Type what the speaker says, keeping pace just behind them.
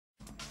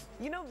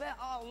You know, there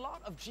are a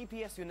lot of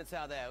GPS units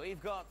out there.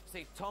 We've got,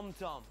 say,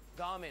 TomTom,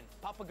 Garmin,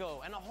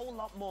 Papago, and a whole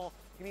lot more.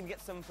 You can even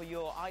get some for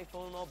your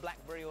iPhone or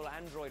BlackBerry or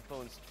Android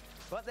phones.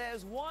 But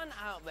there's one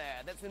out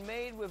there that's been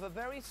made with a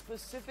very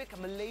specific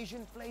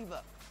Malaysian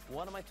flavor.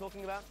 What am I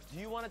talking about?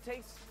 Do you want to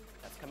taste?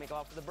 That's coming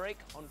up after the break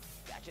on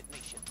Gadget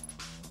Nation.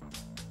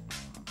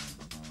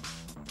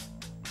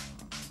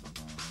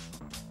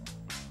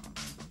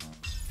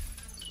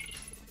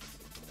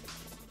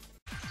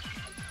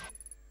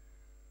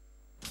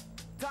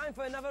 Time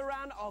for another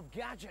round of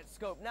Gadget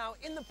Scope. Now,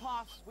 in the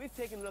past, we've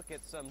taken a look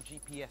at some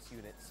GPS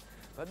units.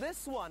 But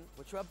this one,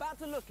 which we're about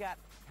to look at,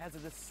 has a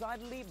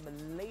decidedly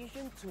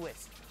Malaysian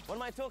twist. What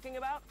am I talking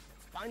about?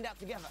 Let's find out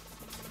together.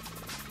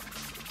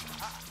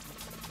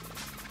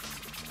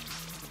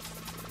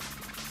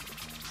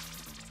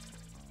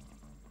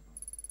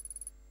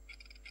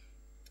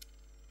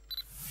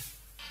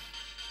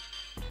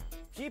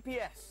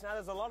 GPS. Now,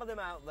 there's a lot of them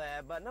out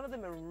there, but none of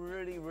them are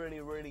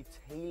really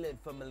tailored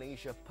for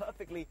Malaysia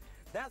perfectly.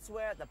 That's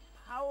where the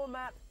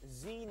Powermap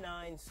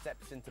Z9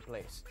 steps into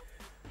place.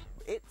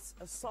 It's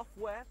a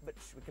software which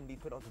can be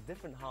put onto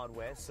different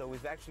hardware, so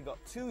we've actually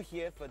got two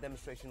here for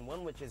demonstration.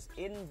 One which is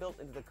inbuilt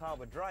into the car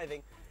we're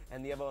driving,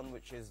 and the other one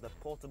which is the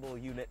portable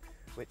unit,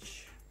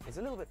 which is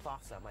a little bit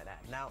faster, I might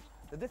add. Now,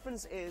 the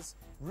difference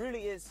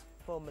really is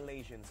for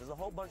Malaysians. There's a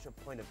whole bunch of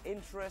point of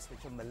interest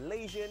which are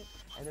Malaysian,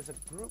 and there's a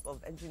group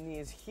of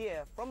engineers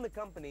here from the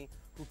company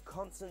who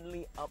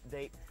constantly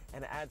update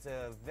and adds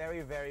a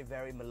very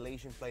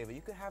Malaysian flavor.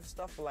 You could have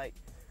stuff like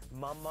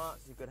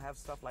mamas, you could have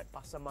stuff like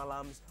pasar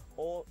malams,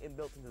 all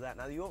inbuilt into that.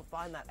 Now, you won't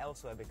find that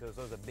elsewhere because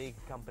those are big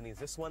companies.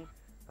 This one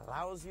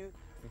allows you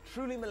to be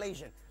truly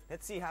Malaysian.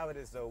 Let's see how it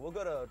is though. We'll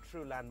go to a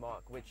true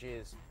landmark, which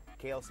is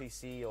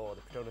KLCC or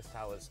the Petronas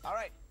Towers. All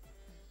right.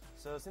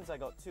 So since I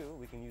got two,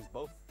 we can use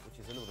both, which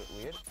is a little bit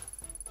weird.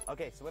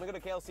 Okay, so when I go to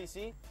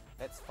KLCC,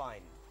 that's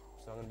fine.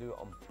 So I'm going to do it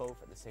on both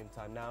at the same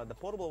time. Now, the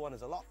portable one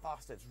is a lot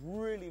faster. It's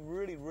really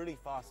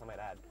fast, I might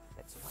add.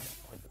 Let's find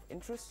a point of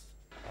interest,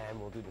 and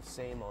we'll do the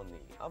same on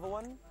the other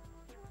one.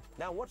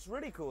 Now, what's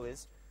really cool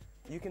is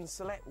you can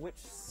select which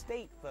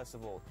state, first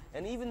of all.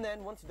 And even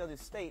then, once you do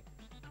this state,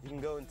 you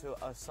can go into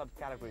a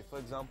subcategory. For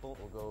example,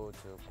 we'll go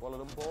to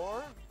Kuala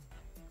Lumpur.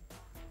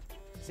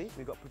 See,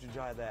 we've got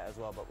Putrajaya there as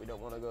well, but we don't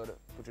want to go to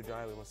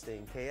Putrajaya, we want to stay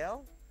in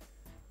KL.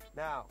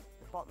 Now,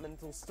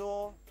 departmental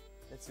store,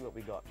 let's see what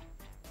we got.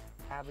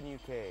 Avenue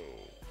K.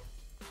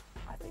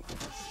 I think we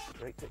go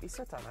straight to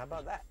Isetan, how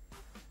about that?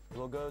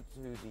 We'll go to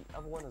the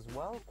other one as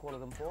well, Kuala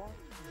Lumpur.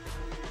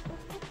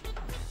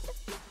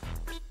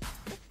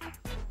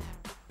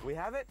 We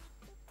have it.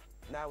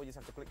 Now we just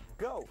have to click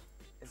go.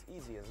 As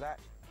easy as that.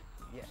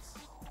 Yes.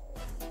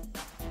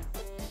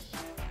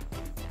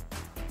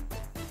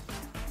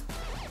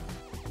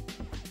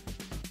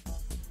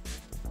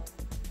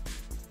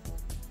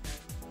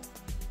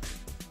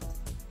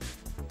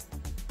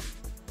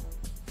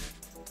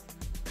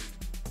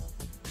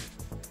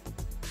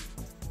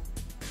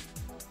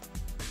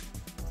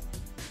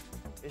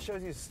 It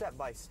shows you step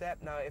by step.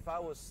 Now, if I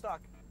was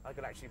stuck, I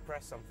could actually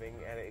press something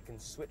and it can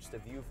switch the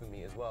view for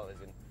me as well, as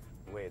in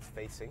the way it's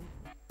facing.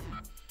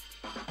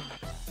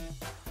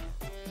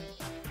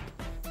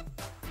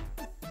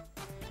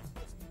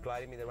 It's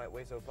gliding me the right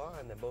way so far,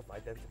 and they're both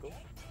identical.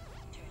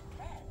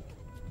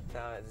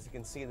 Now, as you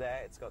can see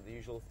there, it's got the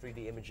usual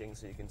 3D imaging,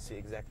 so you can see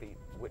exactly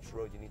which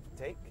road you need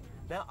to take.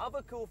 Now,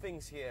 other cool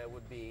things here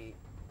would be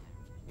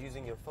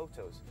using your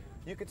photos.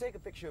 You could take a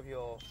picture of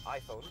your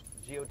iPhone,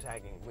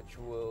 geotagging, which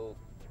will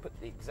put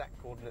the exact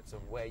coordinates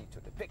of where you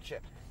took the picture.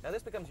 Now,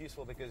 this becomes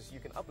useful because you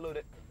can upload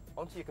it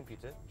onto your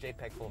computer,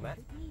 JPEG format,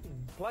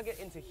 plug it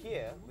into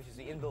here, which is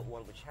the inbuilt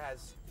one, which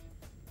has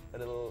a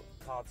little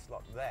card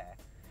slot there,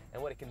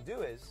 and what it can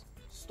do is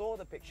store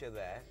the picture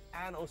there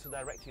and also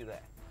direct you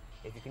there.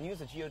 If you can use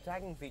the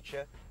geotagging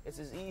feature, it's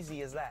as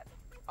easy as that.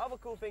 Other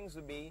cool things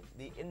would be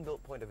the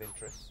inbuilt point of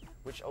interest,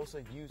 which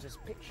also uses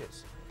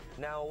pictures.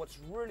 Now, what's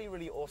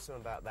really awesome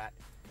about that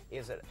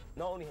is that it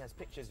not only has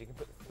pictures, you can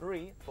put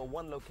 3 for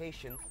one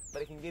location,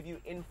 but it can give you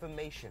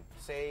information.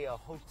 Say a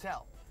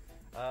hotel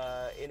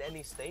in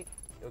any state,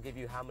 it'll give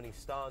you how many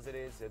stars it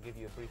is, it'll give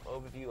you a brief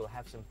overview, it'll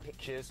have some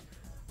pictures,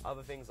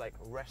 other things like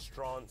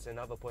restaurants and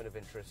other point of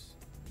interest.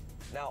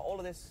 Now, all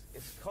of this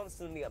is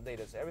constantly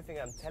updated, so everything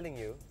I'm telling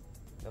you,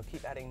 they'll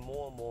keep adding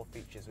more and more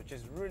features, which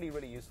is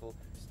really useful.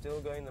 Still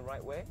going the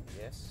right way?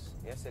 Yes,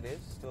 it is.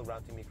 Still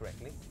routing me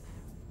correctly.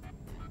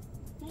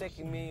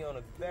 Taking me on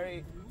a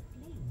very...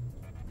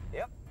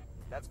 Yep,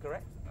 that's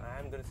correct. I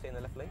am going to stay in the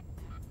left lane.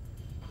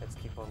 Let's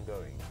keep on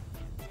going.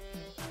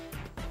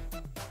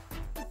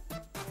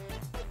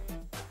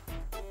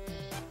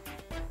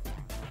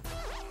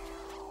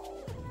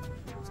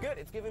 It's good.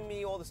 It's giving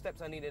me all the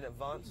steps I need in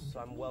advance, so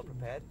I'm well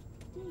prepared.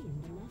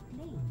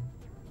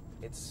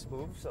 It's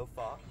smooth so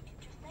far.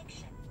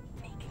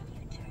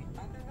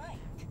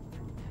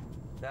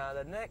 Now,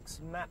 the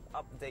next map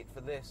update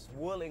for this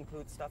will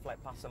include stuff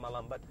like Pasar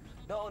Malam, but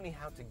not only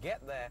how to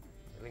get there,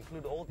 it'll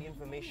include all the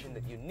information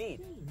that you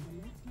need.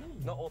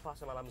 Not all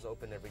Pasar Malams are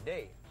open every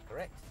day,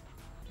 correct?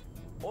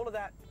 All of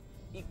that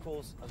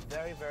equals a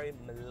very, very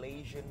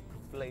Malaysian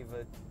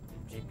flavored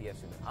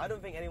GPS unit. I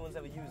don't think anyone's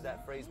ever used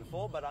that phrase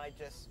before, but I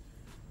just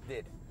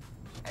did,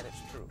 and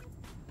it's true.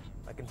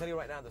 I can tell you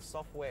right now, the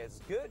software is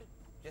good.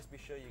 Just be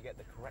sure you get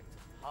the correct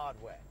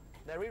hardware.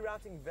 They're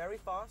rerouting very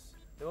fast.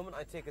 The moment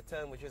I take a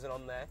turn which isn't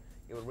on there,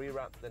 it will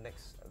reroute to the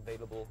next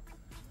available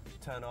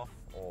turn off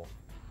or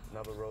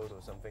another road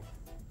or something.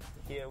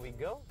 Here we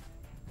go.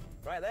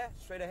 Right there,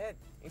 straight ahead.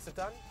 Isa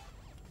turn.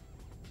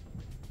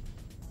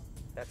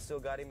 That's still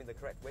guiding me the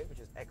correct way, which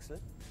is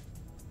excellent.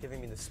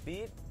 Giving me the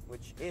speed,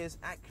 which is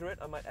accurate,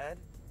 I might add.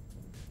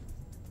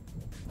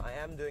 I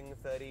am doing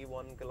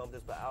 31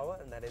 kilometers per hour,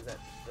 and that is at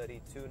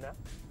 32 now.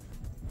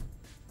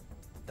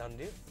 Done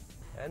deal.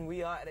 And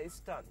we are at a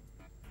stun.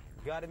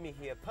 Guided me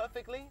here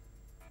perfectly.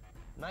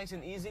 Nice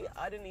and easy.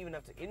 I didn't even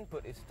have to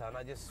input Istan.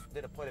 I just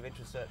did a point of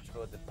interest search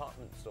for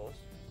department stores.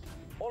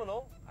 All in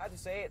all, I have to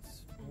say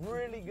it's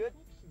really good.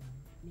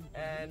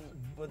 And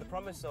with the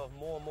promise of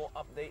more and more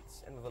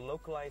updates, and with a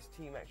localized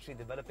team actually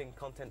developing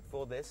content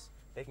for this,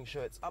 making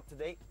sure it's up to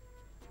date,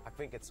 I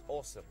think it's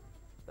awesome.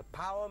 The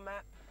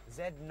Powermap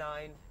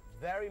Z9,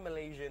 very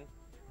Malaysian,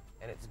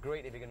 and it's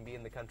great if you're going to be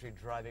in the country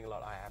driving a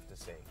lot, I have to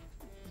say.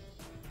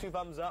 2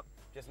 thumbs up,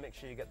 just make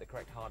sure you get the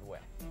correct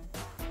hardware.